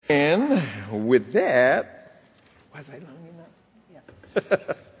And with that, was I long enough?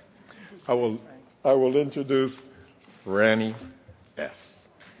 Yeah. I will introduce Franny S.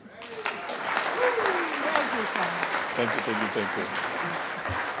 Thank you.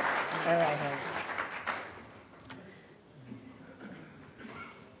 All right,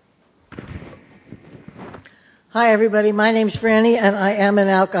 Hi, everybody. My name's Franny, and I am an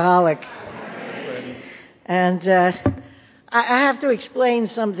alcoholic. And I have to explain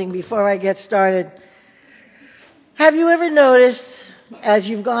something before I get started. Have you ever noticed, as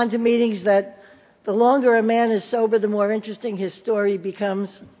you've gone to meetings, that the longer a man is sober, the more interesting his story becomes?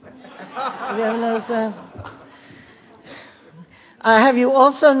 Have you ever noticed that? Have you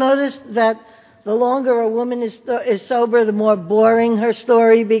also noticed that the longer a woman is sober, the more boring her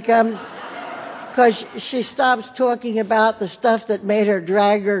story becomes? Because she stops talking about the stuff that made her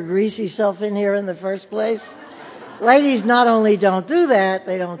drag her greasy self in here in the first place. Ladies not only don't do that,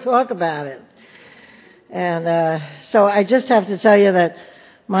 they don't talk about it. And so I just have to tell you that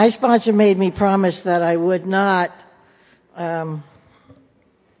my sponsor made me promise that I would not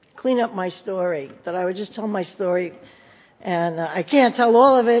clean up my story, that I would just tell my story. And I can't tell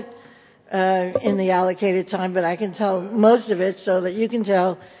all of it in the allocated time, but I can tell most of it so that you can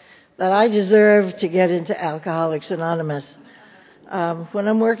tell that I deserve to get into Alcoholics Anonymous. When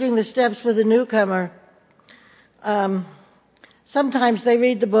I'm working the steps with a newcomer, sometimes they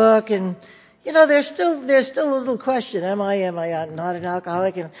read the book and, there's still a little question. Am I not an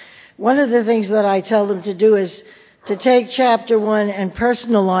alcoholic? And one of the things that I tell them to do is to take chapter 1 and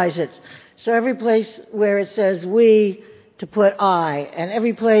personalize it. So every place where it says we, to put I, and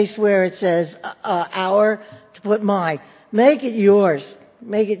every place where it says our, to put my. Make it yours.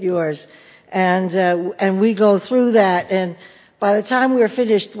 Make it yours. And we go through that. And by the time we're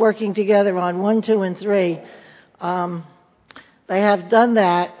finished working together on 1, 2, and 3, they have done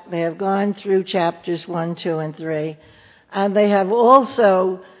that. They have gone through chapters 1, 2, and 3. And they have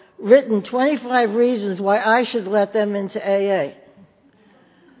also written 25 reasons why I should let them into AA.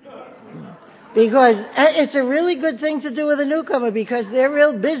 Because it's a really good thing to do with a newcomer, because they're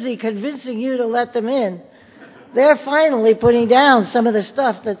real busy convincing you to let them in. They're finally putting down some of the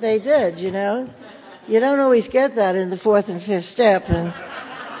stuff that they did, You don't always get that in the 4th and 5th step.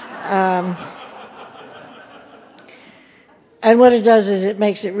 And what it does is it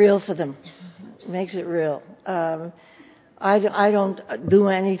makes it real for them. It makes it real. I don't do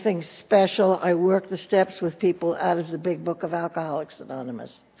anything special. I work the steps with people out of the big book of Alcoholics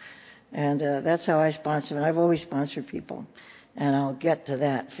Anonymous. And that's how I sponsor them. I've always sponsored people. And I'll get to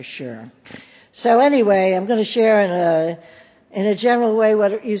that for sure. So anyway, I'm going to share in a general way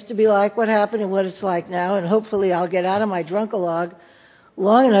what it used to be like, what happened, and what it's like now. And hopefully I'll get out of my drunk-a-log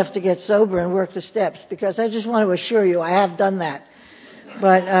long enough to get sober and work the steps, because I just want to assure you I have done that.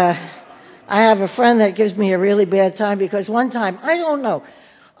 But I have a friend that gives me a really bad time, because one time, I don't know,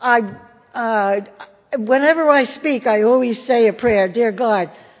 whenever I speak, I always say a prayer, Dear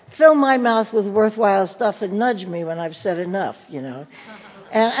God, fill my mouth with worthwhile stuff and nudge me when I've said enough, And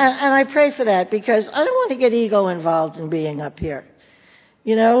I pray for that, because I don't want to get ego involved in being up here.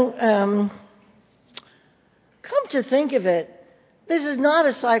 Come to think of it, this is not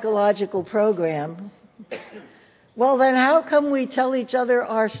a psychological program. Well, then how come we tell each other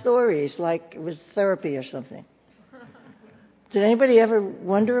our stories like it was therapy or something? Did anybody ever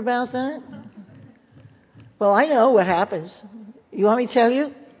wonder about that? Well, I know what happens. You want me to tell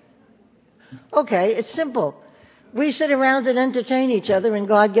you? Okay, it's simple. We sit around and entertain each other, and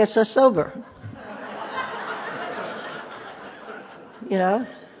God gets us sober.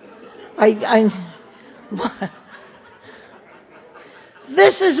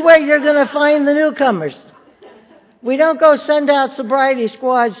 This is where you're going to find the newcomers. We don't go send out sobriety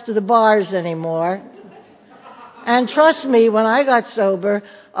squads to the bars anymore. And trust me, when I got sober,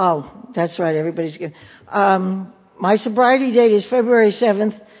 that's right, everybody's good. My sobriety date is February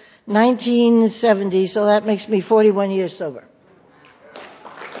 7th, 1970, so that makes me 41 years sober.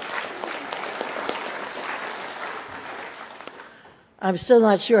 I'm still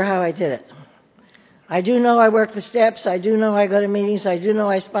not sure how I did it. I do know I work the steps. I do know I go to meetings. I do know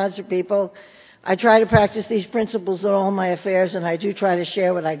I sponsor people. I try to practice these principles in all my affairs, and I do try to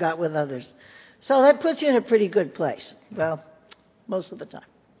share what I got with others. So that puts you in a pretty good place. Well, most of the time.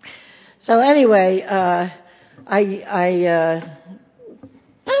 So anyway, I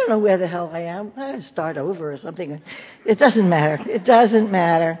don't know where the hell I am. I gotta start over or something. It doesn't matter. It doesn't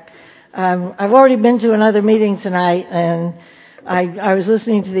matter. I've already been to another meeting tonight, and I was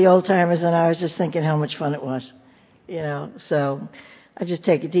listening to the old timers, and I was just thinking how much fun it was. So I just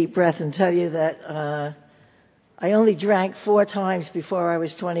take a deep breath and tell you that I only drank 4 times before I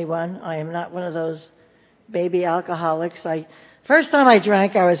was 21. I am not one of those baby alcoholics. First time I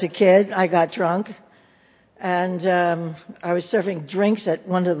drank, I was a kid. I got drunk. And I was serving drinks at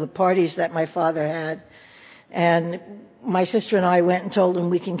one of the parties that my father had. And my sister and I went and told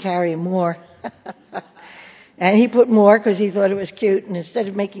him we can carry more. And he put more because he thought it was cute. And instead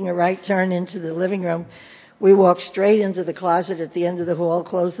of making a right turn into the living room, we walked straight into the closet at the end of the hall,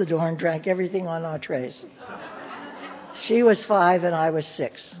 closed the door, and drank everything on our trays. She was 5 and I was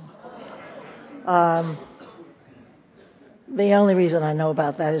 6. The only reason I know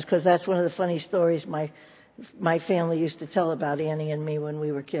about that is because that's one of the funny stories my family used to tell about Annie and me when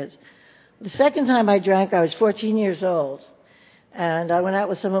we were kids. The second time I drank, I was 14 years old. And I went out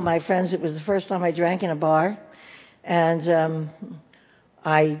with some of my friends. It was the first time I drank in a bar. And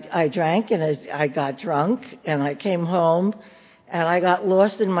I drank and I got drunk and I came home and I got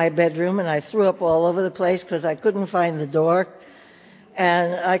lost in my bedroom and I threw up all over the place because I couldn't find the door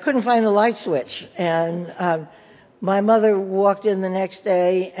and I couldn't find the light switch. And my mother walked in the next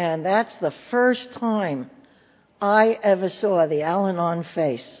day and that's the first time I ever saw the Al-Anon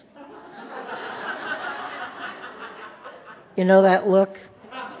face. You know that look?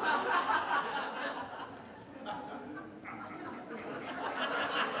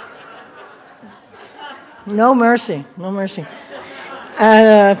 No mercy, no mercy.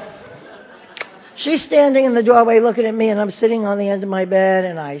 And she's standing in the doorway looking at me, and I'm sitting on the end of my bed,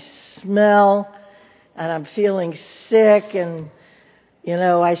 and I smell, and I'm feeling sick, and, you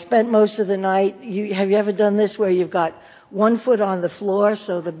know, I spent most of the night. Have you ever done this where you've got one foot on the floor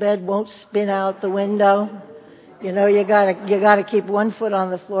so the bed won't spin out the window? You know, you gotta keep one foot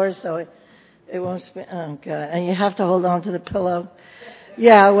on the floor so it won't spin. Oh, God. And you have to hold on to the pillow.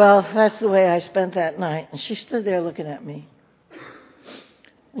 Yeah, well, that's the way I spent that night. And she stood there looking at me.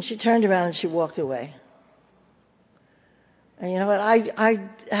 And she turned around and she walked away. And you know what? I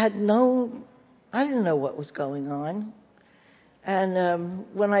didn't know what was going on. And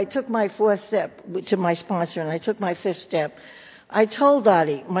when I took my 4th step to my sponsor and I took my 5th step, I told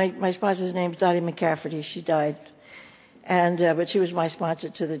Dottie, my sponsor's name's Dottie McCafferty. She died. And but she was my sponsor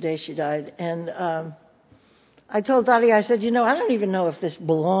to the day she died. And I told Dottie, I said, you know, I don't even know if this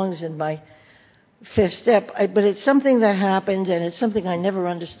belongs in my 5th step, but it's something that happened and it's something I never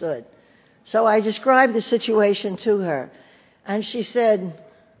understood. So I described the situation to her. And she said,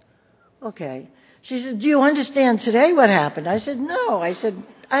 okay. She said, do you understand today what happened? I said, no. I said,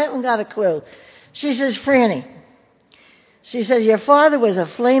 I haven't got a clue. She says, Franny, she says, your father was a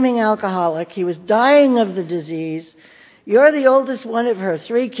flaming alcoholic. He was dying of the disease. You're the oldest one of her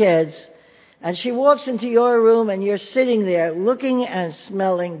 3 kids. And she walks into your room and you're sitting there looking and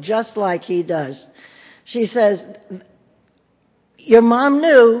smelling just like he does. She says, your mom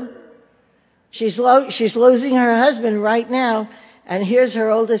knew she's losing her husband right now. And here's her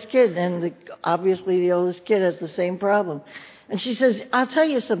oldest kid. And obviously the oldest kid has the same problem. And she says, I'll tell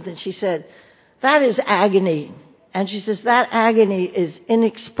you something. She said, that is agony. And she says, that agony is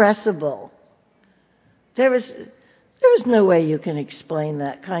inexpressible. There was no way you can explain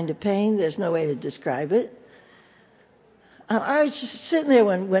that kind of pain. There's no way to describe it. I was just sitting there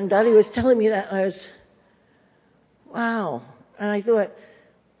when Dottie was telling me that. I was, wow. And I thought,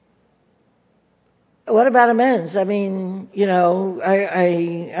 what about amends? I mean, you know,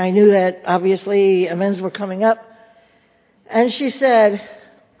 I knew that obviously amends were coming up. And she said,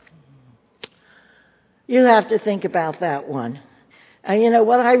 you have to think about that one. And you know,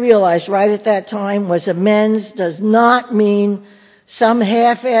 what I realized right at that time was amends does not mean some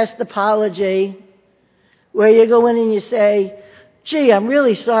half-assed apology where you go in and you say, gee, I'm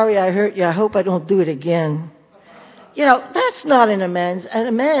really sorry I hurt you. I hope I don't do it again. You know, that's not an amends. An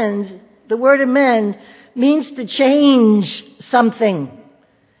amends, the word amend, means to change something,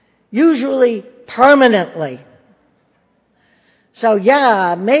 usually permanently. So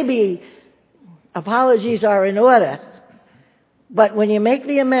yeah, maybe apologies are in order. But when you make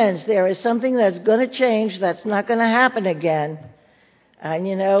the amends, there is something that's going to change, that's not going to happen again. And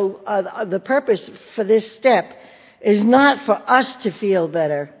you know, the purpose for this step is not for us to feel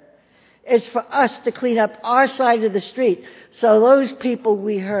better. It's for us to clean up our side of the street so those people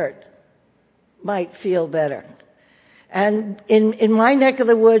we hurt might feel better. And in my neck of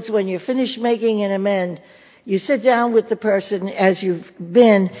the woods, when you're finished making an amend, you sit down with the person as you've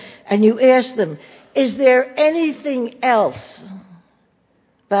been and you ask them, is there anything else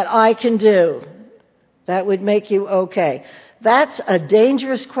that I can do that would make you okay? That's a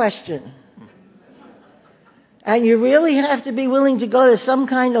dangerous question. And you really have to be willing to go to some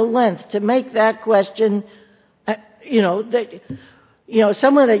kind of length to make that question,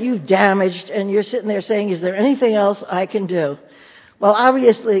 someone that you've damaged, and you're sitting there saying, is there anything else I can do? Well,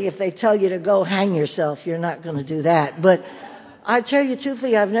 obviously, if they tell you to go hang yourself, you're not going to do that. But I tell you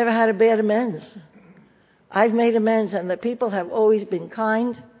truthfully, I've never had a bad amends. I've made amends, and the people have always been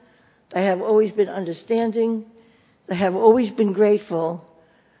kind. They have always been understanding. They have always been grateful.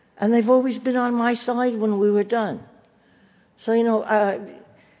 And they've always been on my side when we were done. So,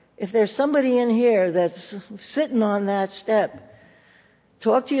 if there's somebody in here that's sitting on that step,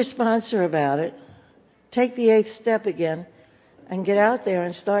 talk to your sponsor about it. Take the 8th step again and get out there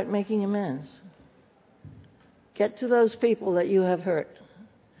and start making amends. Get to those people that you have hurt,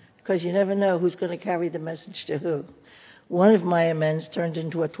 because you never know who's going to carry the message to who. One of my amends turned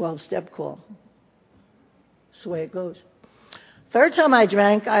into a 12-step call. That's the way it goes. Third time I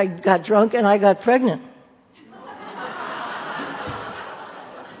drank, I got drunk and I got pregnant.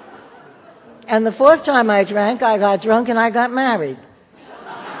 And the fourth time I drank, I got drunk and I got married.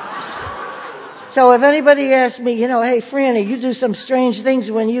 So if anybody asks me, hey, Franny, you do some strange things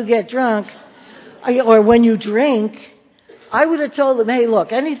when you get drunk or when you drink, I would have told them, hey,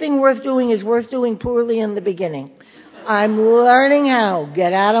 look, anything worth doing is worth doing poorly in the beginning. I'm learning how.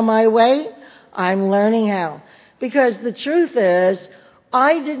 Get out of my way. I'm learning how. Because the truth is,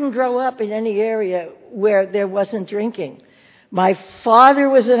 I didn't grow up in any area where there wasn't drinking. My father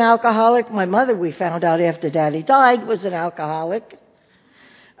was an alcoholic. My mother, we found out after Daddy died, was an alcoholic.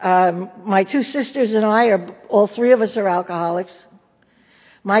 My 2 sisters and I, all 3 of us are alcoholics.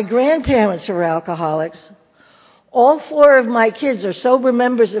 My grandparents are alcoholics. All 4 of my kids are sober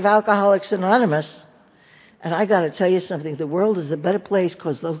members of Alcoholics Anonymous. And I got to tell you something, the world is a better place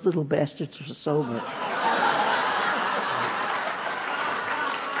because those little bastards are sober.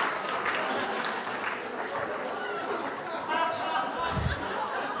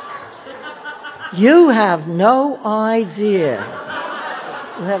 You have no idea.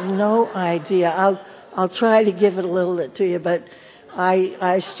 You have no idea. I'll try to give it a little bit to you, but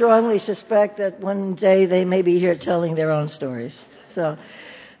I strongly suspect that one day they may be here telling their own stories. So,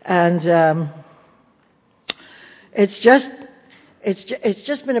 and it's just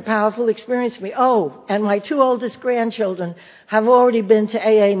been a powerful experience for me. Oh, and my 2 oldest grandchildren have already been to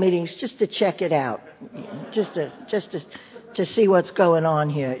AA meetings just to check it out, just to see what's going on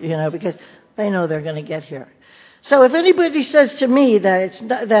here, because they know they're going to get here. So if anybody says to me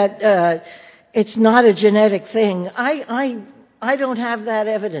that it's not a genetic thing, I don't have that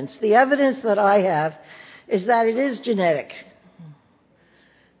evidence. The evidence that I have is that it is genetic.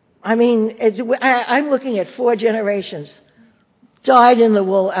 I mean, I'm looking at 4 generations.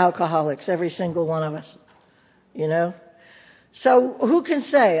 Dyed-in-the-wool alcoholics, every single one of us. So who can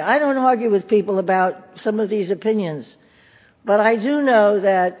say? I don't argue with people about some of these opinions. But I do know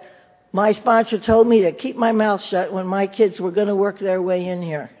that my sponsor told me to keep my mouth shut when my kids were going to work their way in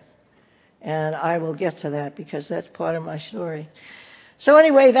here. And I will get to that because that's part of my story. So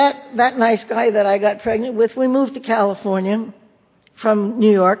anyway, that nice guy that I got pregnant with, we moved to California from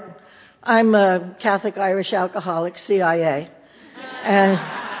New York. I'm a Catholic Irish alcoholic, CIA.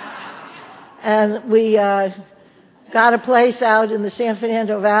 And we got a place out in the San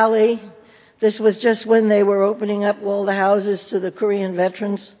Fernando Valley. This was just when they were opening up all the houses to the Korean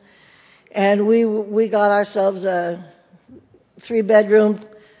veterans. And we got ourselves a 3-bedroom,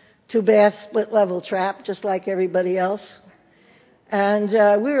 2-bath, split-level trap, just like everybody else. And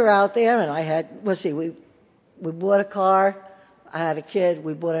we were out there, and we bought a car. I had a kid.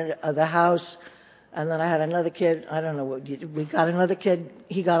 We bought the house. And then I had another kid. I don't know what we got another kid.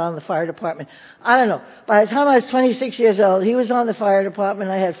 He got on the fire department. I don't know. By the time I was 26 years old, he was on the fire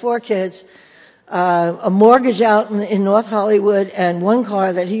department. I had 4 kids. A mortgage out in North Hollywood, and 1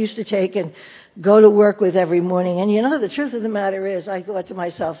 car that he used to take and go to work with every morning. And the truth of the matter is, I thought to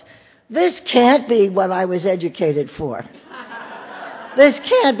myself, this can't be what I was educated for. This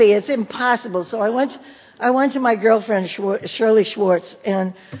can't be. It's impossible. So I went to my girlfriend, Shirley Schwartz,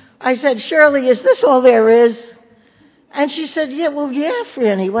 and I said, Shirley, is this all there is? And she said, yeah,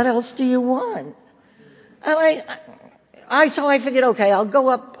 Franny, what else do you want? And so I figured, okay, I'll go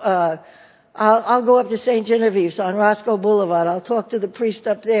up to St. Genevieve's on Roscoe Boulevard. I'll talk to the priest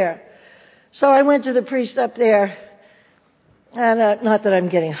up there. So I went to the priest up there, and not that I'm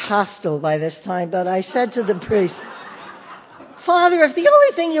getting hostile by this time, but I said to the priest, Father, if the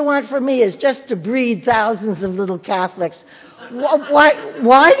only thing you want from me is just to breed thousands of little Catholics,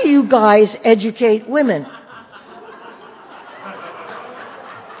 why do you guys educate women?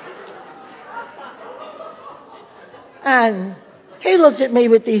 And he looked at me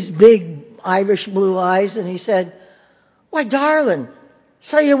with these big Irish blue eyes, and he said, why, darling,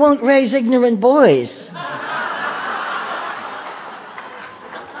 so you won't raise ignorant boys.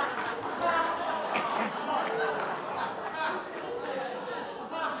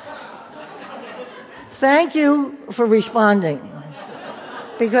 Thank you for responding.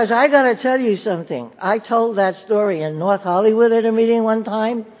 Because I got to tell you something. I told that story in North Hollywood at a meeting one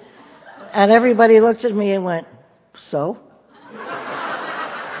time, and everybody looked at me and went, so?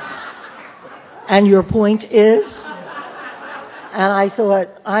 And your point is? And I thought,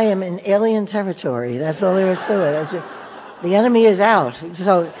 I am in alien territory. That's all there is to it. The enemy is out.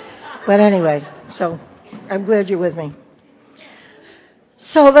 But anyway, I'm glad you're with me.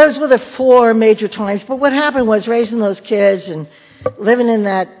 So those were the 4 major times. But what happened was raising those kids and living in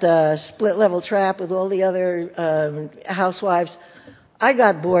that split-level trap with all the other housewives, I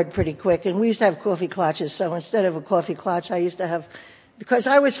got bored pretty quick. And we used to have coffee clutches. So instead of a coffee clutch, I used to have, because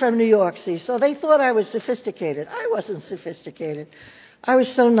I was from New York, see, so they thought I was sophisticated. I wasn't sophisticated. I was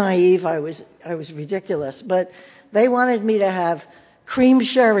so naive. I was ridiculous. But they wanted me to have cream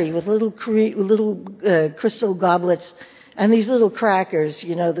sherry with little crystal goblets and these little crackers,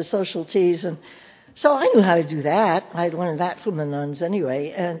 the social teas. And so I knew how to do that. I'd learned that from the nuns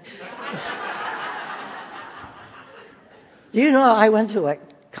anyway. And do you know I went to a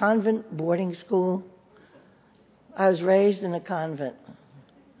convent boarding school? I was raised in a convent.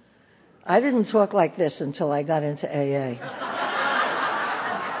 I didn't talk like this until I got into AA.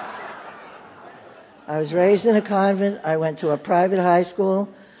 I was raised in a convent. I went to a private high school,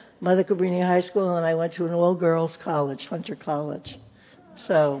 Mother Cabrini High School, and I went to an all-girls college, Hunter College.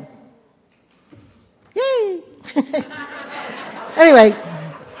 So, yay! Anyway,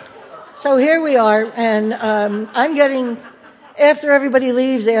 so here we are, and I'm getting, after everybody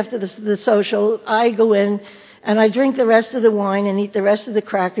leaves, after the social, I go in, and I drink the rest of the wine and eat the rest of the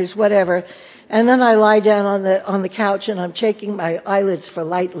crackers, whatever, and then I lie down on the couch, and I'm checking my eyelids for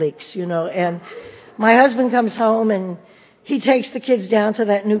light leaks, and my husband comes home, and he takes the kids down to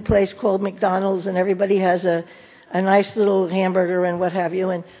that new place called McDonald's, and everybody has a nice little hamburger and what have you.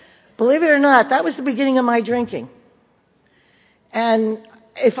 And believe it or not, that was the beginning of my drinking. And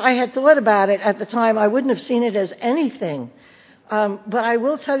if I had thought about it at the time, I wouldn't have seen it as anything. But I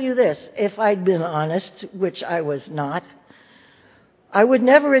will tell you this, if I'd been honest, which I was not, I would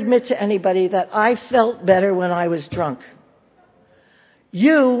never admit to anybody that I felt better when I was drunk.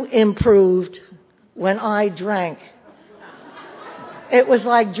 You improved when I drank. It was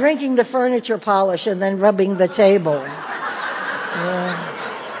like drinking the furniture polish and then rubbing the table. Yeah.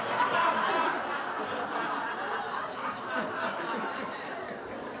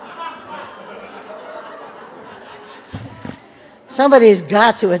 Somebody's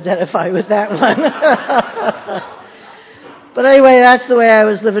got to identify with that one. But anyway, that's the way I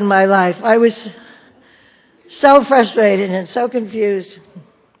was living my life. I was so frustrated and so confused.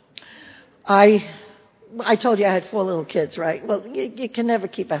 I told you I had 4 little kids, right? Well, you can never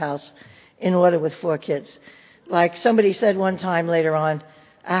keep a house in order with 4 kids. Like somebody said one time later on,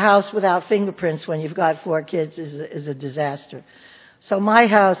 a house without fingerprints when you've got 4 kids is a disaster. So my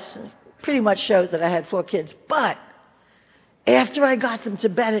house pretty much showed that I had 4 kids. But after I got them to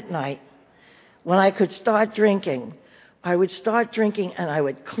bed at night, when I could start drinking, I would start drinking and I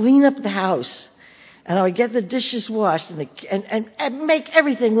would clean up the house and I would get the dishes washed and make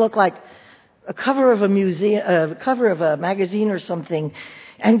everything look like a cover of a museum, cover of a magazine or something,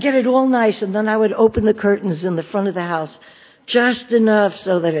 and get it all nice. And then I would open the curtains in the front of the house just enough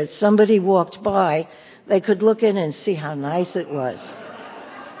so that if somebody walked by, they could look in and see how nice it was.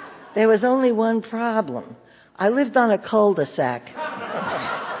 There was only one problem. I lived on a cul-de-sac.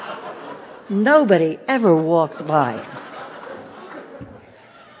 Nobody ever walked by.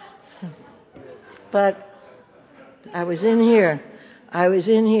 But I was in here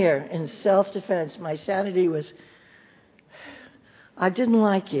in self-defense. My sanity was, I didn't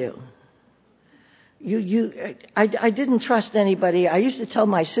like you. I didn't trust anybody. I used to tell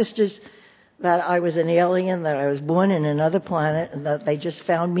my sisters that I was an alien, that I was born in another planet, and that they just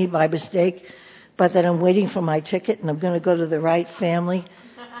found me by mistake, but that I'm waiting for my ticket and I'm going to go to the right family.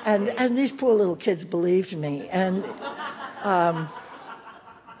 And these poor little kids believed me. And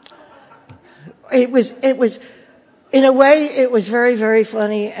it was in a way, it was very, very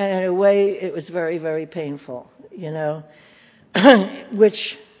funny, and in a way, it was very, very painful,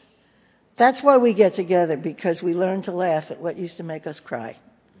 which, that's why we get together, because we learn to laugh at what used to make us cry.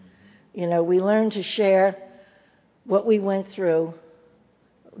 We learn to share what we went through,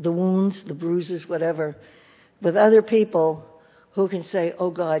 the wounds, the bruises, whatever, with other people who can say, oh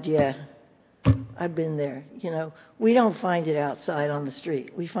God, yeah, I've been there. We don't find it outside on the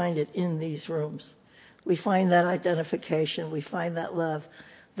street. We find it in these rooms. We find that identification. We find that love,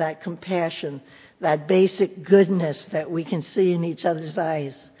 that compassion, that basic goodness that we can see in each other's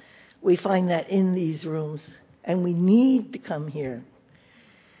eyes. We find that in these rooms. And we need to come here.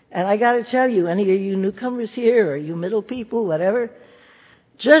 And I got to tell you, any of you newcomers here or you middle people, whatever,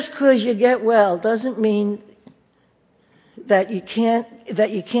 just because you get well doesn't mean that you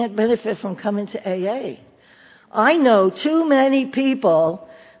can't benefit from coming to AA. I know too many people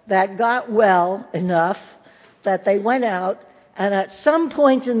that got well enough that they went out and at some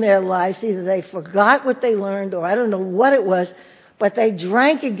point in their lives either they forgot what they learned or I don't know what it was, but they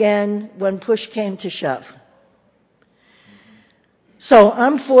drank again when push came to shove. So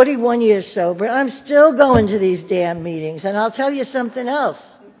I'm 41 years sober. I'm still going to these damn meetings. And I'll tell you something else.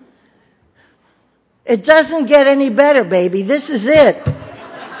 It doesn't get any better, baby. This is it.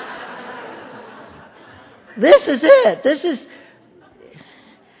 This is it.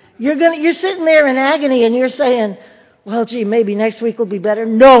 You're sitting there in agony and you're saying, well, gee, maybe next week will be better.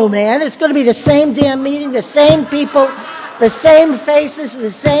 No, man. It's going to be the same damn meeting, the same people, the same faces,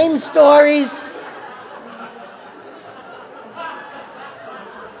 the same stories.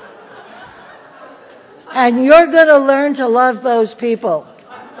 And you're going to learn to love those people.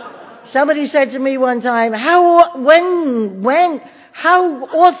 Somebody said to me one time, how long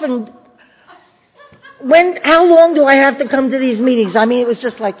do I have to come to these meetings? I mean, it was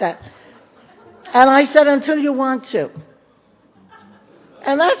just like that. And I said, until you want to.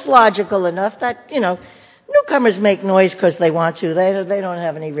 And that's logical enough that, newcomers make noise because they want to. They don't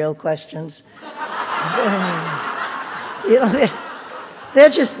have any real questions. They're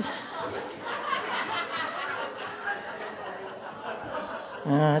just...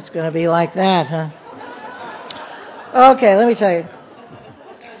 it's going to be like that, huh? Okay, let me tell you.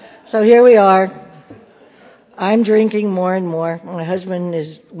 So here we are. I'm drinking more and more. My husband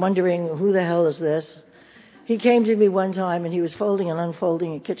is wondering, who the hell is this? He came to me one time and he was folding and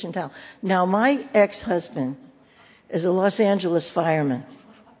unfolding a kitchen towel. Now, my ex-husband is a Los Angeles fireman.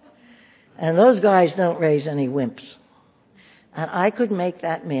 And those guys don't raise any wimps. And I could make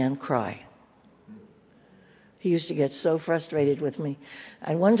that man cry. He used to get so frustrated with me.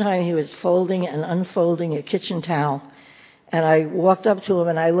 And one time he was folding and unfolding a kitchen towel. And I walked up to him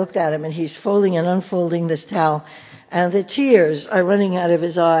and I looked at him and he's folding and unfolding this towel. And the tears are running out of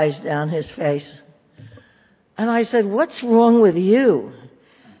his eyes down his face. And I said, what's wrong with you?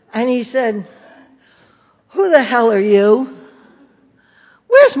 And he said, who the hell are you?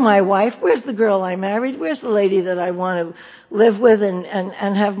 Where's my wife? Where's the girl I married? Where's the lady that I want to live with and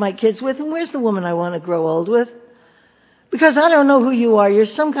have my kids with? And where's the woman I want to grow old with? Because I don't know who you are. You're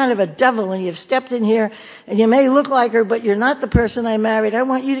some kind of a devil and you've stepped in here and you may look like her, but you're not the person I married. I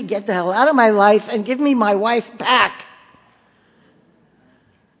want you to get the hell out of my life and give me my wife back.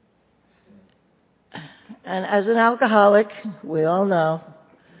 And as an alcoholic, we all know,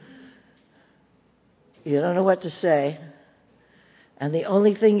 you don't know what to say. And the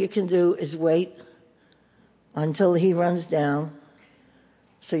only thing you can do is wait until he runs down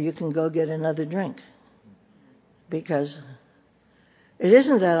so you can go get another drink. Because it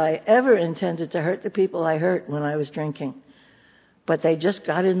isn't that I ever intended to hurt the people I hurt when I was drinking, but they just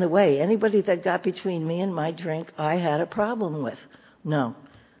got in the way. Anybody that got between me and my drink, I had a problem with. No,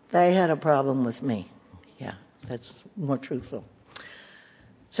 they had a problem with me. Yeah, that's more truthful.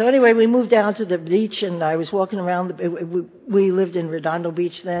 So anyway, we moved down to the beach, and I was walking around. We lived in Redondo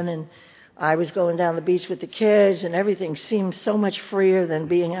Beach then, and I was going down the beach with the kids, and everything seemed so much freer than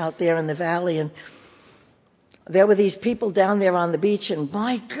being out there in the valley. And there were these people down there on the beach, and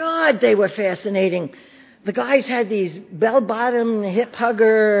my God, they were fascinating. The guys had these bell-bottom,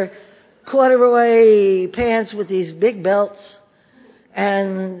 hip-hugger, corduroy pants with these big belts,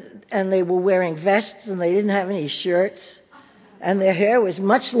 and they were wearing vests, and they didn't have any shirts. And their hair was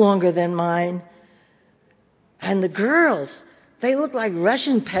much longer than mine. And the girls, they looked like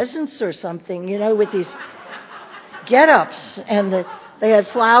Russian peasants or something, with these get-ups. And they had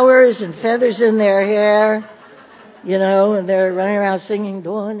flowers and feathers in their hair, and they're running around singing,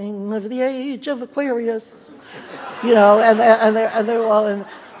 "Dawning of the Age of Aquarius," and they're all and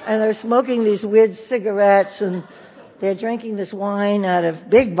they're smoking these weird cigarettes, and they're drinking this wine out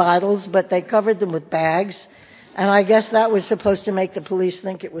of big bottles, but they covered them with bags. And I guess that was supposed to make the police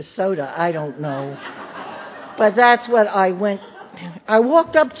think it was soda. I don't know. But that's what I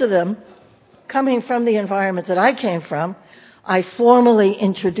walked up to them, coming from the environment that I came from. I formally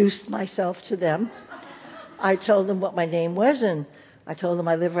introduced myself to them. I told them what my name was, and I told them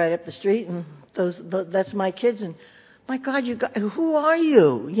I live right up the street, and that's my kids. And my God, who are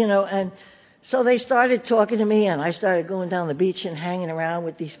you? And so they started talking to me, and I started going down the beach and hanging around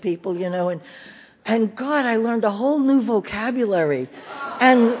with these people, And God, I learned a whole new vocabulary.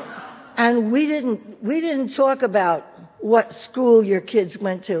 And we didn't talk about what school your kids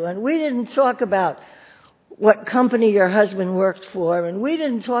went to. And we didn't talk about what company your husband worked for, and we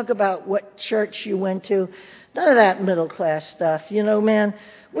didn't talk about what church you went to. None of that middle class stuff. You know, man,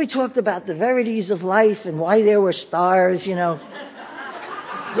 we talked about the verities of life and why there were stars, you know.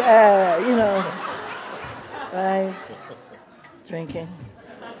 Yeah, you know. Right? Drinking.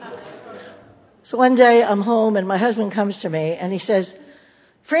 So one day I'm home and my husband comes to me and he says,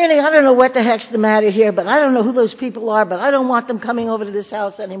 Franny, I don't know what the heck's the matter here, but I don't know who those people are, but I don't want them coming over to this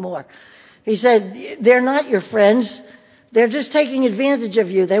house anymore. He said, they're not your friends. They're just taking advantage of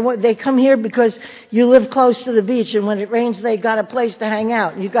you. They come here because you live close to the beach, and when it rains, they got a place to hang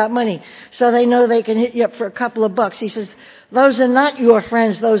out, and you got money. So they know they can hit you up for a couple of bucks. He says, those are not your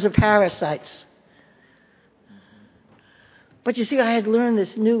friends. Those are parasites. But you see, I had learned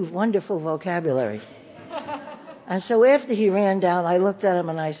this new, wonderful vocabulary. And so after he ran down, I looked at him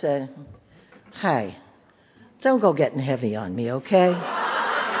and I said, "Hi, don't go getting heavy on me, okay?"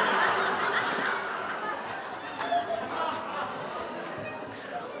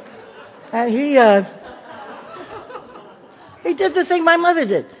 And he did the thing my mother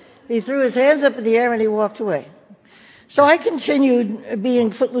did. He threw his hands up in the air and he walked away. So I continued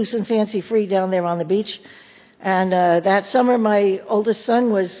being footloose and fancy-free down there on the beach. And that summer, my oldest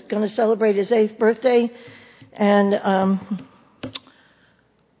son was going to celebrate his 8th birthday. And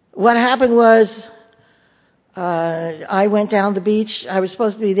what happened was I went down the beach. I was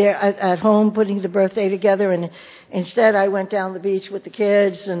supposed to be there at home putting the birthday together, and instead I went down the beach with the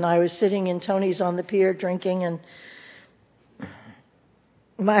kids, and I was sitting in Tony's on the pier drinking, and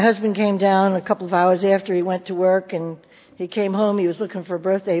my husband came down a couple of hours after he went to work, and he came home. He was looking for a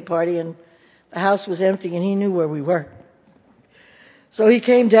birthday party, and the house was empty, and he knew where we were. So he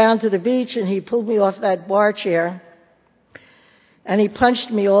came down to the beach, and he pulled me off that bar chair, and he punched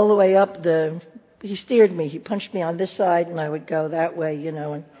me all the way up he steered me. He punched me on this side, and I would go that way, you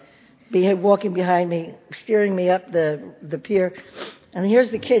know, and be walking behind me, steering me up the pier. And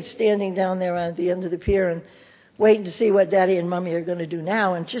here's the kids standing down there at the end of the pier and waiting to see what Daddy and Mommy are going to do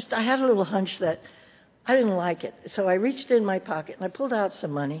now. And I had a little hunch that I didn't like it. So I reached in my pocket, and I pulled out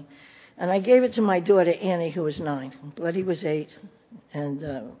some money, and I gave it to my daughter, Annie, who was 9. Buddy was 8,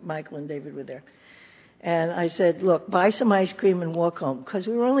 and Michael and David were there. And I said, look, buy some ice cream and walk home, because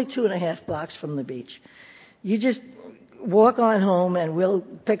we were only 2.5 blocks from the beach. You just walk on home, and we'll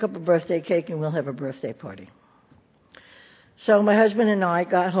pick up a birthday cake, and we'll have a birthday party. So my husband and I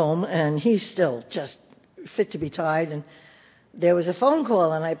got home, and he's still just fit to be tied. And there was a phone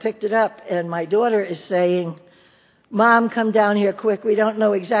call, and I picked it up, and my daughter is saying, Mom, come down here quick. We don't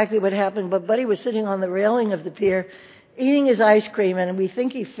know exactly what happened, but Buddy was sitting on the railing of the pier eating his ice cream, and we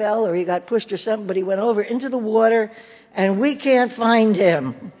think he fell or he got pushed or something, but he went over into the water, and we can't find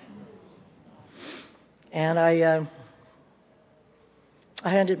him. And I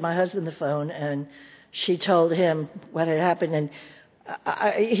handed my husband the phone, and she told him what had happened, and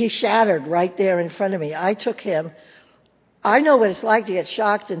he shattered right there in front of me. I took him. I know what it's like to get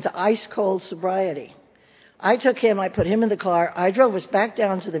shocked into ice-cold sobriety. I took him, I put him in the car, I drove us back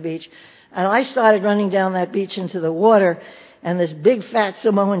down to the beach, and I started running down that beach into the water, and this big fat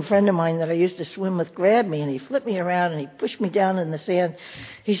Samoan friend of mine that I used to swim with grabbed me, and he flipped me around, and he pushed me down in the sand.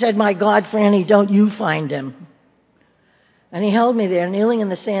 He said, my God, Franny, don't you find him. And he held me there, kneeling in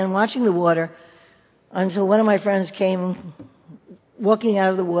the sand, watching the water, until one of my friends came walking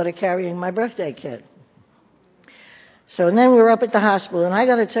out of the water carrying my birthday kit. So and then we were up at the hospital, and I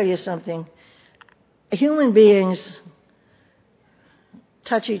got to tell you something. Human beings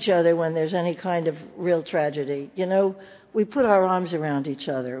touch each other when there's any kind of real tragedy. You know, we put our arms around each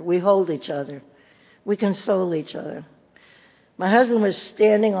other. We hold each other. We console each other. My husband was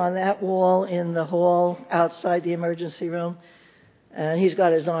standing on that wall in the hall outside the emergency room, and he's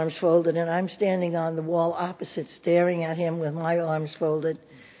got his arms folded, and I'm standing on the wall opposite, staring at him with my arms folded.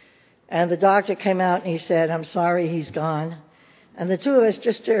 And the doctor came out and he said, I'm sorry, he's gone. And the two of us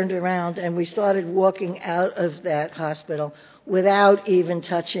just turned around and we started walking out of that hospital without even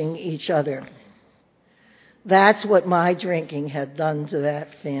touching each other. That's what my drinking had done to that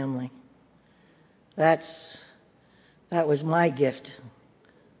family. That was my gift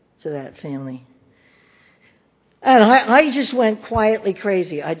to that family. And I just went quietly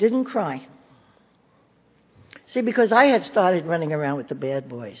crazy. I didn't cry. See, because I had started running around with the bad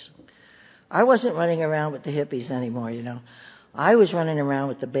boys. I wasn't running around with the hippies anymore, you know. I was running around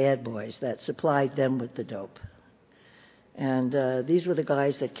with the bad boys that supplied them with the dope. And these were the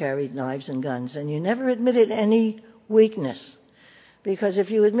guys that carried knives and guns. And you never admitted any weakness. Because if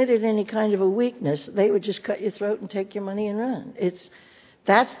you admitted any kind of a weakness, they would just cut your throat and take your money and run.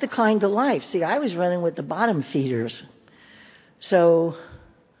 That's the kind of life. See, I was running with the bottom feeders. So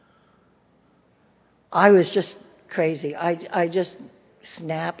I was just crazy. I just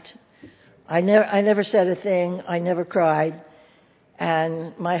snapped. I never said a thing. I never cried.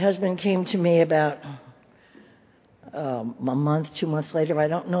 And my husband came to me about a month, 2 months later, I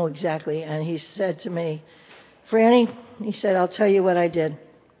don't know exactly, and he said to me, Franny, he said, I'll tell you what I did.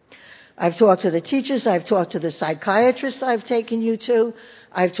 I've talked to the teachers, I've talked to the psychiatrists I've taken you to,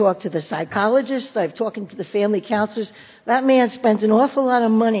 I've talked to the psychologists, I've talked to the family counselors. That man spent an awful lot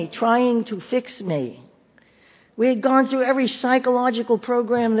of money trying to fix me. We had gone through every psychological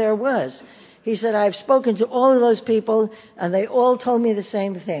program there was. He said, I've spoken to all of those people, and they all told me the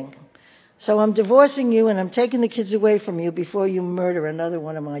same thing. So I'm divorcing you, and I'm taking the kids away from you before you murder another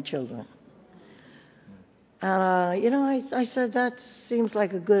one of my children. I said, that seems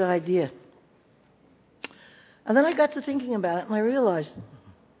like a good idea. And then I got to thinking about it, and I realized,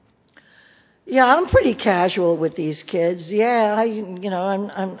 I'm pretty casual with these kids. I'm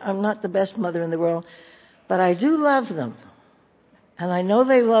not the best mother in the world, but I do love them. And I know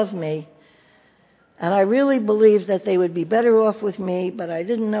they love me. And I really believed that they would be better off with me, but I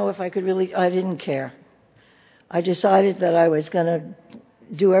didn't know if I didn't care. I decided that I was going to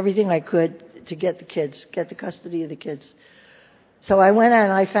do everything I could to get the custody of the kids. So I went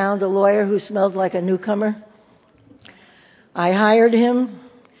and I found a lawyer who smelled like a newcomer. I hired him,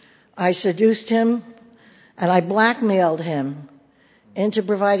 I seduced him, and I blackmailed him into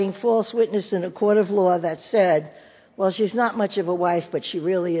providing false witness in a court of law that said, well, she's not much of a wife, but she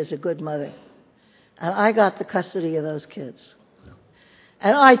really is a good mother. And I got the custody of those kids.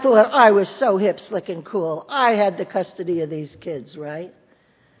 And I thought I was so hip, slick, and cool. I had the custody of these kids, right?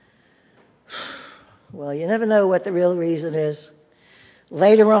 Well, you never know what the real reason is.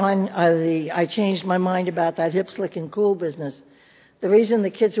 Later on, I changed my mind about that hip, slick, and cool business. The reason the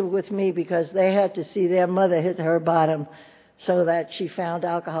kids were with me because they had to see their mother hit her bottom so that she found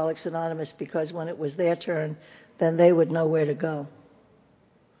Alcoholics Anonymous, because when it was their turn, then they would know where to go.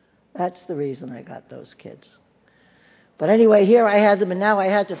 That's the reason I got those kids. But anyway, here I had them, and now I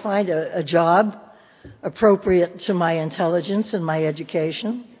had to find a job appropriate to my intelligence and my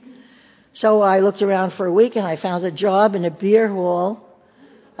education. So I looked around for a week, and I found a job in a beer hall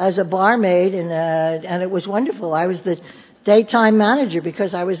as a barmaid, and it was wonderful. I was the daytime manager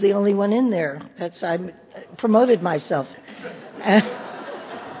because I was the only one in there. I promoted myself.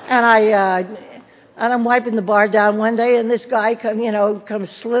 And I'm wiping the bar down one day, and this guy comes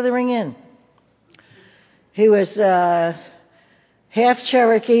slithering in. He was half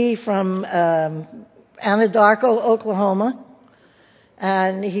Cherokee from Anadarko, Oklahoma,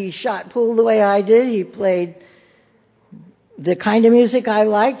 and he shot pool the way I did. He played the kind of music I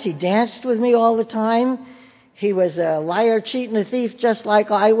liked. He danced with me all the time. He was a liar, cheat, and a thief just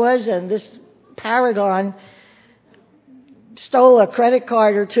like I was, and this paragon stole a credit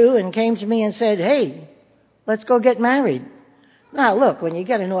card or two and came to me and said, hey, let's go get married. Now, look, when you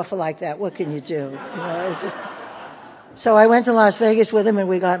get an offer like that, what can you do? So I went to Las Vegas with him, and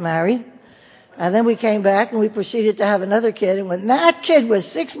we got married. And then we came back, and we proceeded to have another kid. And when that kid was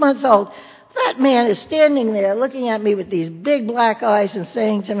 6 months old, that man is standing there looking at me with these big black eyes and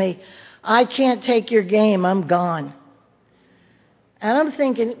saying to me, I can't take your game, I'm gone. And I'm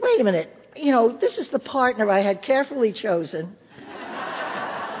thinking, wait a minute. This is the partner I had carefully chosen,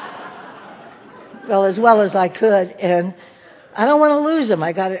 as well as I could, and I don't want to lose him.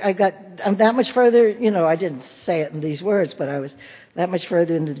 I'm that much further, I didn't say it in these words, but I was that much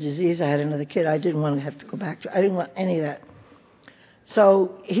further into the disease. I had another kid. I didn't want to have to go back I didn't want any of that.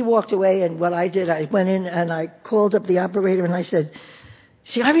 So he walked away, and what I did, I went in and I called up the operator, and I said,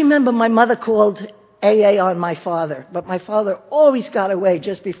 see, I remember my mother called AA on my father, but my father always got away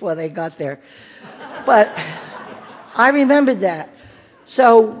just before they got there. But I remembered that.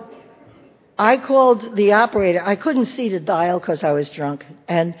 So I called the operator. I couldn't see the dial because I was drunk.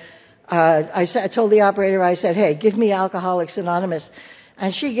 And I told the operator, I said, hey, give me Alcoholics Anonymous.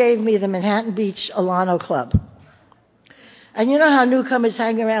 And she gave me the Manhattan Beach Alano Club. And you know how newcomers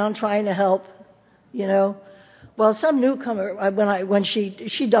hang around trying to help, Well, some newcomer, when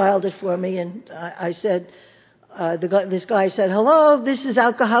she dialed it for me, and I said, this guy said, hello, this is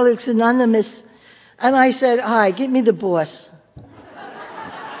Alcoholics Anonymous. And I said, hi, give me the boss.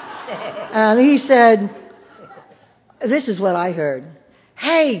 And he said, this is what I heard.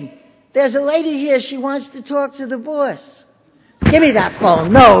 Hey, there's a lady here, she wants to talk to the boss. Give me that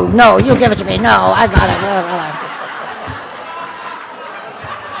phone. No, you give it to me. No, I got it.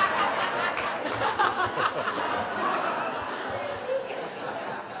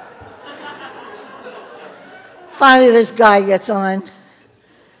 Finally, this guy gets on.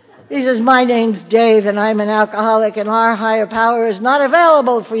 He says, my name's Dave, and I'm an alcoholic, and our higher power is not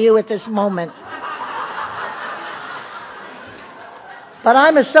available for you at this moment. But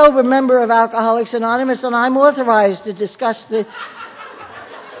I'm a sober member of Alcoholics Anonymous, and I'm authorized to discuss the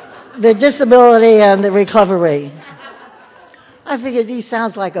disability and the recovery. I figured he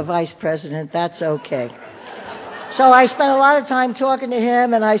sounds like a vice president. That's okay. So I spent a lot of time talking to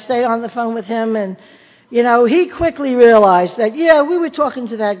him, and I stayed on the phone with him, and, you know, he quickly realized that, yeah, we were talking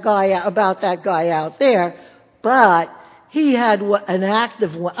to that guy about that guy out there, but he had an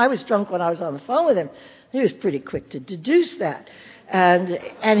active one. I was drunk when I was on the phone with him. He was pretty quick to deduce that.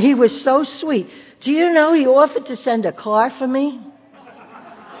 And he was so sweet. Do you know he offered to send a car for me?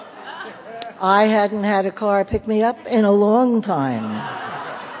 I hadn't had a car pick me up in a long time.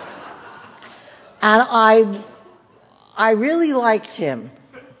 And I really liked him.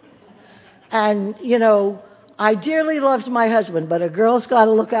 And, you know, I dearly loved my husband, but a girl's got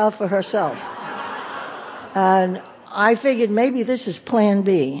to look out for herself. And I figured maybe this is plan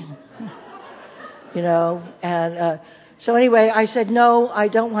B, you know. And so anyway, I said, no, I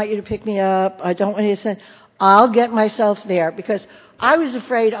don't want you to pick me up. I don't want you to send. I'll get myself there, because I was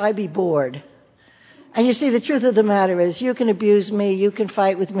afraid I'd be bored. And you see, the truth of the matter is, you can abuse me, you can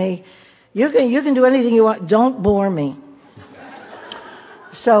fight with me, you can do anything you want. Don't bore me.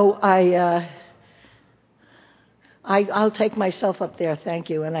 So I'll take myself up there, thank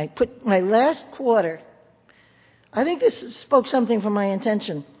you. And I put my last quarter. I think this spoke something for my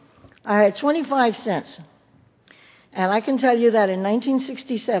intention. I had 25 cents. And I can tell you that in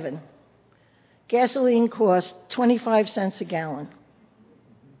 1967, gasoline cost 25 cents a gallon.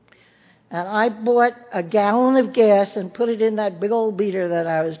 And I bought a gallon of gas and put it in that big old beater that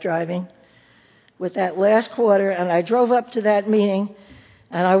I was driving with that last quarter, and I drove up to that meeting,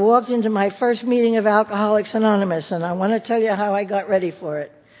 and I walked into my first meeting of Alcoholics Anonymous, and I want to tell you how I got ready for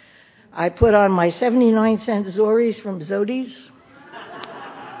it. I put on my 79-cent Zoris from Zodi's.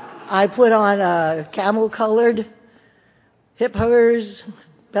 I put on a camel-colored hip huggers,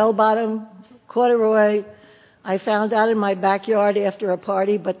 bell-bottom, corduroy. I found out in my backyard after a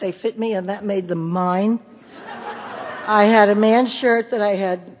party, but they fit me, and that made them mine. I had a man's shirt that I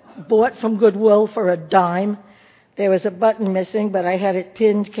had bought from Goodwill for a dime. There was a button missing, but I had it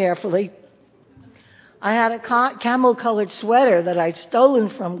pinned carefully. I had a camel-colored sweater that I'd stolen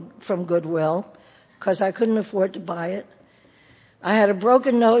from Goodwill because I couldn't afford to buy it. I had a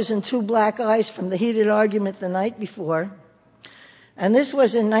broken nose and 2 black eyes from the heated argument the night before. And this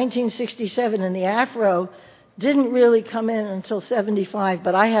was in 1967, and the afro didn't really come in until 75,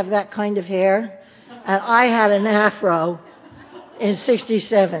 but I have that kind of hair, and I had an afro in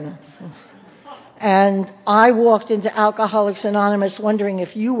 67. And I walked into Alcoholics Anonymous wondering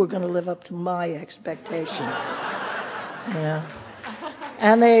if you were going to live up to my expectations. Yeah.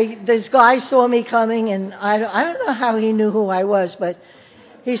 And this guy saw me coming, and I don't know how he knew who I was, but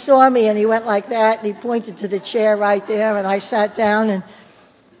he saw me, and he went like that, and he pointed to the chair right there, and I sat down,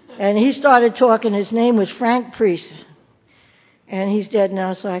 and he started talking. His name was Frank Priest, and he's dead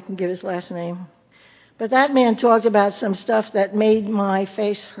now, so I can give his last name. But that man talked about some stuff that made my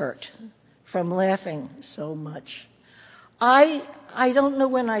face hurt from laughing so much. I don't know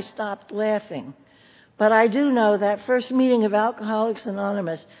when I stopped laughing, but I do know that first meeting of Alcoholics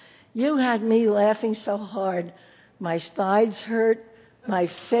Anonymous, you had me laughing so hard. My sides hurt, my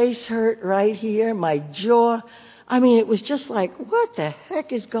face hurt right here, my jaw. I mean, it was just like, what the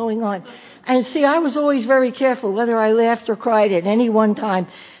heck is going on? And see, I was always very careful whether I laughed or cried at any one time,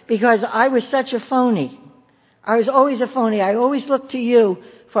 because I was such a phony. I was always a phony. I always looked to you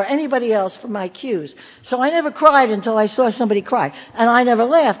for anybody else for my cues. So I never cried until I saw somebody cry. And I never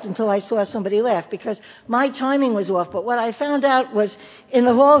laughed until I saw somebody laugh, because my timing was off. But what I found out was, in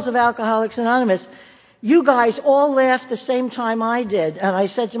the halls of Alcoholics Anonymous, you guys all laughed the same time I did. And I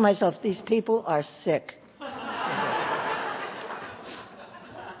said to myself, these people are sick.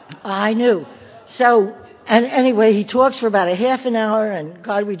 I knew. So, and anyway, he talks for about a half an hour, and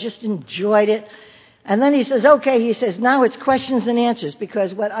God, we just enjoyed it. And then he says, okay, he says, now it's questions and answers,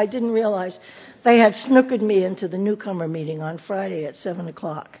 because what I didn't realize, they had snookered me into the newcomer meeting on Friday at 7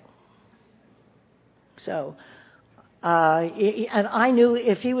 o'clock. So, and I knew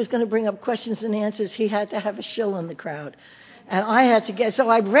if he was going to bring up questions and answers, he had to have a shill in the crowd. And I had to so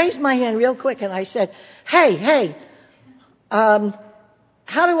I raised my hand real quick, and I said, hey,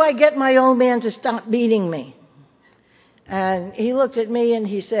 how do I get my old man to stop beating me? And he looked at me and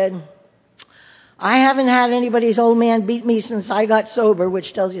he said, I haven't had anybody's old man beat me since I got sober,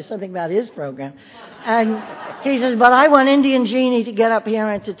 which tells you something about his program. And he says, but I want Indian Jeannie to get up here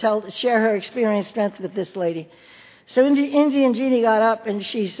and to share her experience strength with this lady. So Indian Jeannie got up and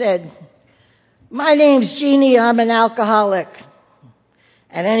she said, my name's Jeannie, I'm an alcoholic.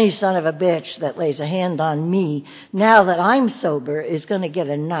 And any son of a bitch that lays a hand on me, now that I'm sober, is going to get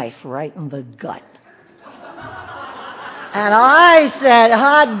a knife right in the gut. And I said,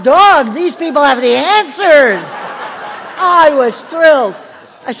 hot dog, these people have the answers. I was thrilled.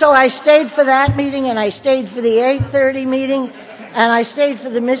 So I stayed for that meeting, and I stayed for the 8:30 meeting, and I stayed for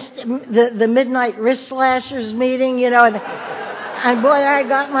the midnight wrist slashers meeting, and boy, I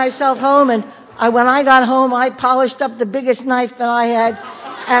got myself home, and when I got home, I polished up the biggest knife that I had,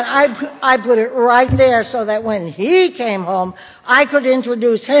 and I put it right there so that when he came home, I could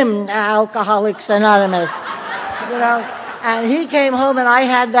introduce him to Alcoholics Anonymous, And he came home, and I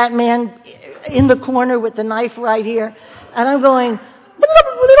had that man in the corner with the knife right here, and I'm going,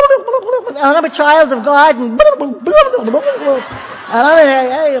 and I'm a child of God, and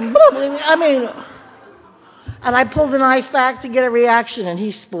and I pulled the knife back to get a reaction, and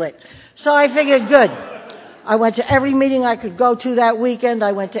he split. So I figured, good. I went to every meeting I could go to that weekend.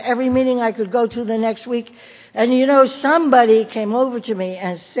 I went to every meeting I could go to the next week. And somebody came over to me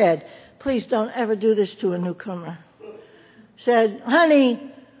and said, please don't ever do this to a newcomer. Said, honey,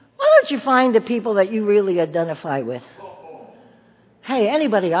 why don't you find the people that you really identify with? Hey,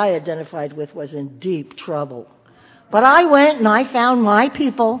 anybody I identified with was in deep trouble. But I went and I found my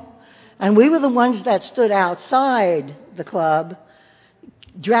people, and we were the ones that stood outside the club,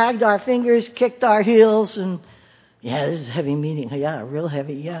 dragged our fingers, kicked our heels, and, yeah, this is a heavy meeting. Yeah, real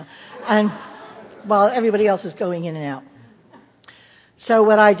heavy, yeah. And while everybody else is going in and out. So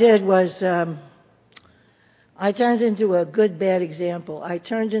what I did was I turned into a good, bad example. I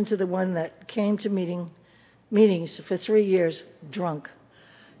turned into the one that came to meetings for 3 years drunk.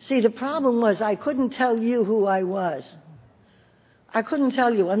 See, the problem was I couldn't tell you who I was. I couldn't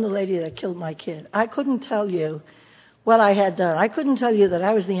tell you I'm the lady that killed my kid. I couldn't tell you what I had done. I couldn't tell you that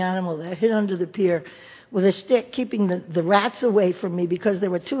I was the animal that hid under the pier with a stick keeping the rats away from me because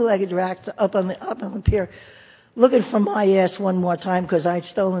there were two-legged rats up on the pier looking for my ass one more time because I'd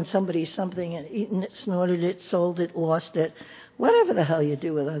stolen somebody's something and eaten it, snorted it, sold it, lost it, whatever the hell you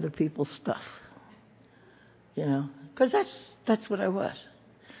do with other people's stuff. Because that's what I was.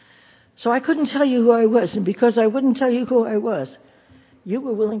 So I couldn't tell you who I was, and because I wouldn't tell you who I was, you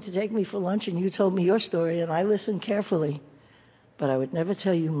were willing to take me for lunch and you told me your story, and I listened carefully, but I would never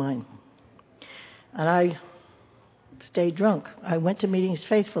tell you mine. And I stayed drunk. I went to meetings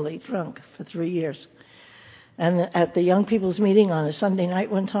faithfully drunk for 3 years. And at the young people's meeting on a Sunday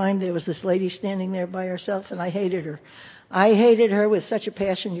night one time, there was this lady standing there by herself, and I hated her. I hated her with such a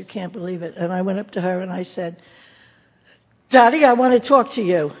passion, you can't believe it. And I went up to her and I said, Dottie, I want to talk to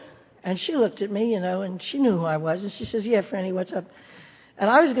you. And she looked at me, and she knew who I was. And she says, yeah, Franny, what's up? And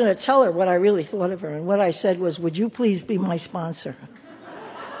I was going to tell her what I really thought of her. And what I said was, would you please be my sponsor?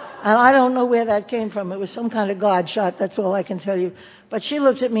 And I don't know where that came from. It was some kind of God shot, that's all I can tell you. But she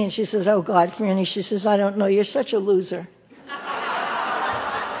looks at me and she says, oh, God, Franny, she says, I don't know, you're such a loser.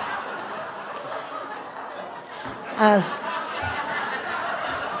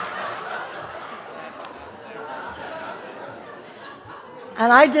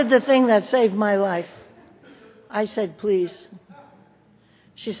 And I did the thing that saved my life. I said, please.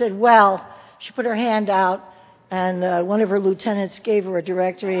 She said, well, she put her hand out, and one of her lieutenants gave her a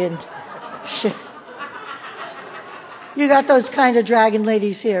directory, and you got those kind of dragon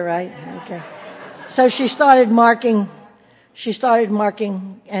ladies here, right? Okay. So she started marking,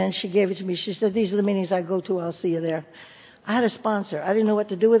 and she gave it to me. She said, these are the meetings I go to, I'll see you there. I had a sponsor. I didn't know what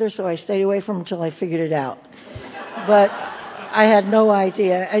to do with her, so I stayed away from her until I figured it out. But I had no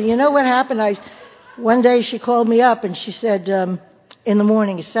idea. And you know what happened? One day she called me up, and she said, in the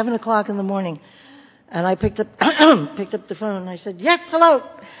morning, it's 7 o'clock in the morning, and I picked up the phone, and I said, yes, hello.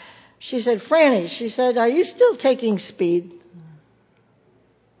 She said, Franny, she said, are you still taking speed?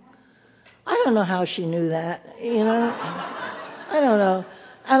 I don't know how she knew that, I don't know.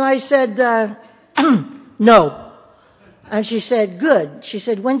 And I said, no. And she said, good. She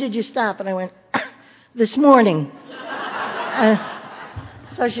said, when did you stop? And I went, this morning.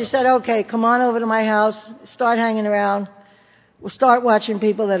 So she said, okay, come on over to my house, start hanging around. We'll start watching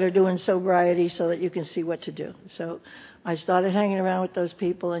people that are doing sobriety so that you can see what to do. So I started hanging around with those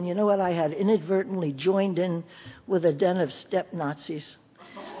people, and you know what? I had inadvertently joined in with a den of step Nazis.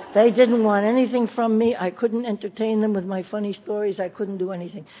 They didn't want anything from me. I couldn't entertain them with my funny stories. I couldn't do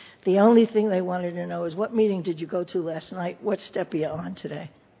anything. The only thing they wanted to know is, what meeting did you go to last night? What step are you on today?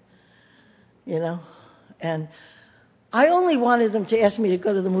 And I only wanted them to ask me to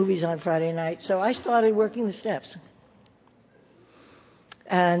go to the movies on Friday night, so I started working the steps.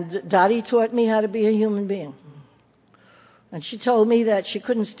 And Dottie taught me how to be a human being. And she told me that she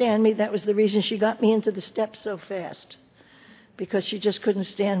couldn't stand me. That was the reason she got me into the steps so fast. because she just couldn't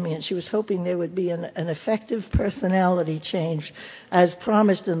stand me, and she was hoping there would be an effective personality change as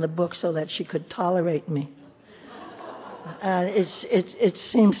promised in the book so that she could tolerate me. And it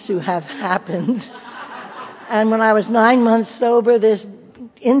seems to have happened. And when I was 9 months sober, this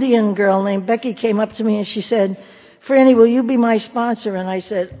Indian girl named Becky came up to me and she said, "Franny, will you be my sponsor?" And I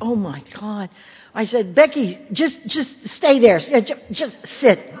said, "Oh my God." I said, "Becky, just stay there. Just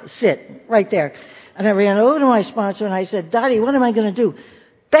sit right there." And I ran over to my sponsor and I said, "Dottie, what am I going to do?"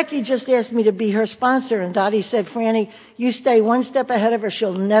 Becky just asked me to be her sponsor. And Dottie said, "Franny, you stay one step ahead of her.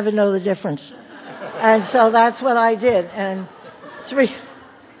 She'll never know the difference." And so that's what I did. And 3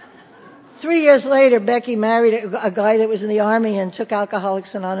 years later, Becky married a guy that was in the Army and took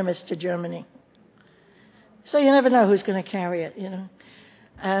Alcoholics Anonymous to Germany. So you never know who's going to carry it, you know.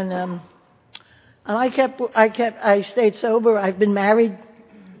 And I stayed sober. I've been married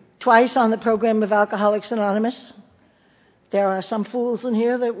twice on the program of Alcoholics Anonymous. There are some fools in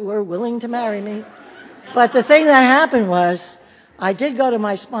here that were willing to marry me. But the thing that happened was, I did go to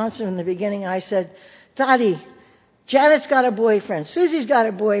my sponsor in the beginning and I said, "Dottie, Janet's got a boyfriend. Susie's got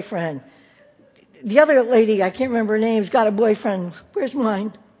a boyfriend. The other lady, I can't remember her name, has got a boyfriend. Where's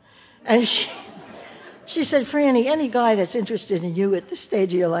mine?" And she said, "Franny, any guy that's interested in you at this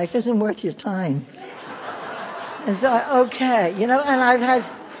stage of your life isn't worth your time." And so, okay, you know, and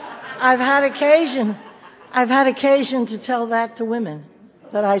I've had occasion to tell that to women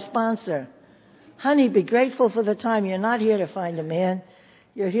that I sponsor. Honey, be grateful for the time. You're not here to find a man.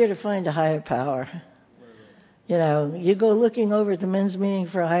 You're here to find a higher power. You know, you go looking over at the men's meeting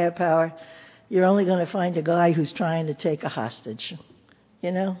for a higher power, you're only going to find a guy who's trying to take a hostage.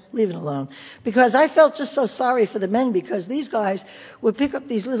 You know, leave it alone. Because I felt just so sorry for the men, because these guys would pick up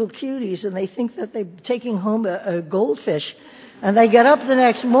these little cuties and they think that they're taking home a goldfish. And they get up the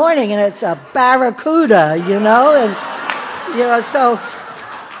next morning and it's a barracuda, you know, and, you know, so.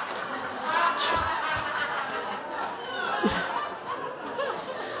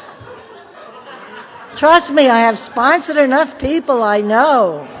 Trust me, I have sponsored enough people I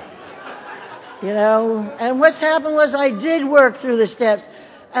know. You know, and what's happened was I did work through the steps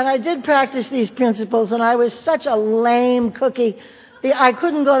and I did practice these principles, and I was such a lame cookie. I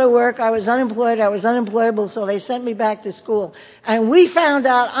couldn't go to work. I was unemployed. I was unemployable, so they sent me back to school. And we found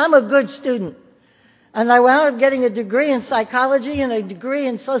out I'm a good student. And I wound up getting a degree in psychology and a degree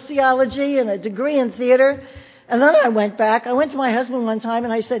in sociology and a degree in theater. And then I went back. I went to my husband one time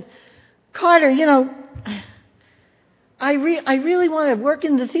and I said, "Carter, you know, I really want to work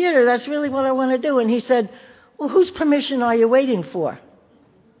in the theater. That's really what I want to do." And he said, "Well, whose permission are you waiting for?"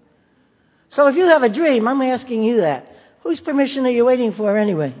 So if you have a dream, I'm asking you that. Whose permission are you waiting for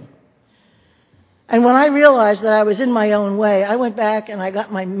anyway? And when I realized that I was in my own way, I went back and I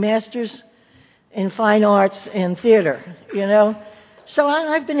got my master's in fine arts in theater, you know. So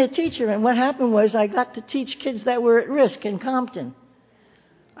I've been a teacher, and what happened was I got to teach kids that were at risk in Compton.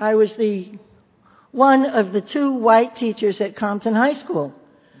 I was one of the 2 white teachers at Compton High School.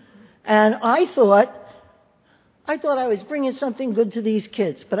 And I thought I was bringing something good to these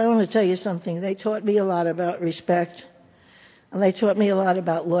kids. But I want to tell you something. They taught me a lot about respect. And they taught me a lot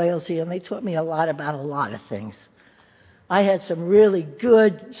about loyalty. And they taught me a lot about a lot of things. I had some really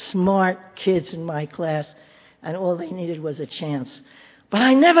good, smart kids in my class. And all they needed was a chance. But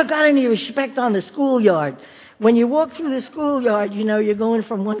I never got any respect on the schoolyard. When you walk through the schoolyard, you know, you're going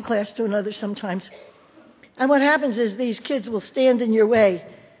from one class to another sometimes. And what happens is these kids will stand in your way,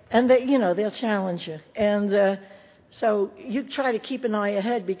 and they'll challenge you. And so you try to keep an eye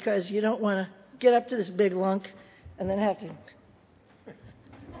ahead, because you don't want to get up to this big lunk and then have to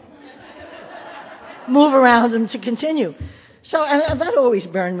move around them to continue. So and that always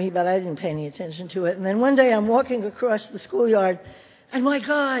burned me, but I didn't pay any attention to it. And then one day I'm walking across the schoolyard, and my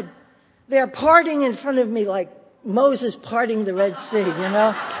God, they're parting in front of me like Moses parting the Red Sea, you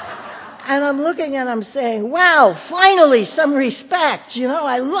know. And I'm looking and I'm saying, wow, finally some respect, you know,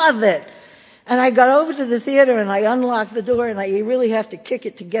 I love it. And I got over to the theater and I unlocked the door, and you really have to kick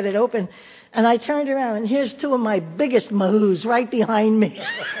it to get it open. And I turned around and here's 2 of my biggest mahoos right behind me.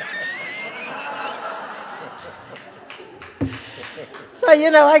 So,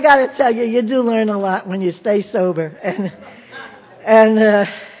 you know, I got to tell you, you do learn a lot when you stay sober. And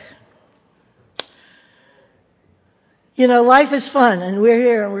you know, life is fun, and we're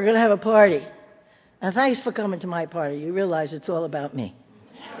here, and we're going to have a party. And thanks for coming to my party. You realize it's all about me.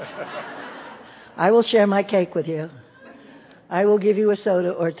 I will share my cake with you. I will give you a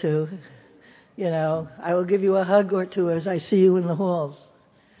soda or 2. You know, I will give you a hug or 2 as I see you in the halls.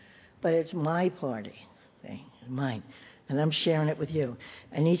 But it's my party, mine, and I'm sharing it with you.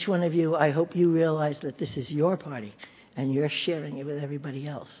 And each one of you, I hope you realize that this is your party, and you're sharing it with everybody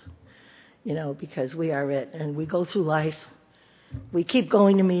else. Because we are it, and we go through life. We keep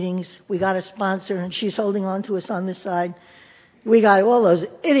going to meetings. We got a sponsor, and she's holding on to us on this side. We got all those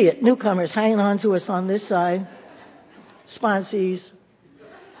idiot newcomers hanging on to us on this side, sponsees.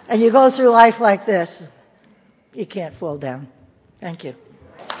 And you go through life like this. You can't fall down. Thank you.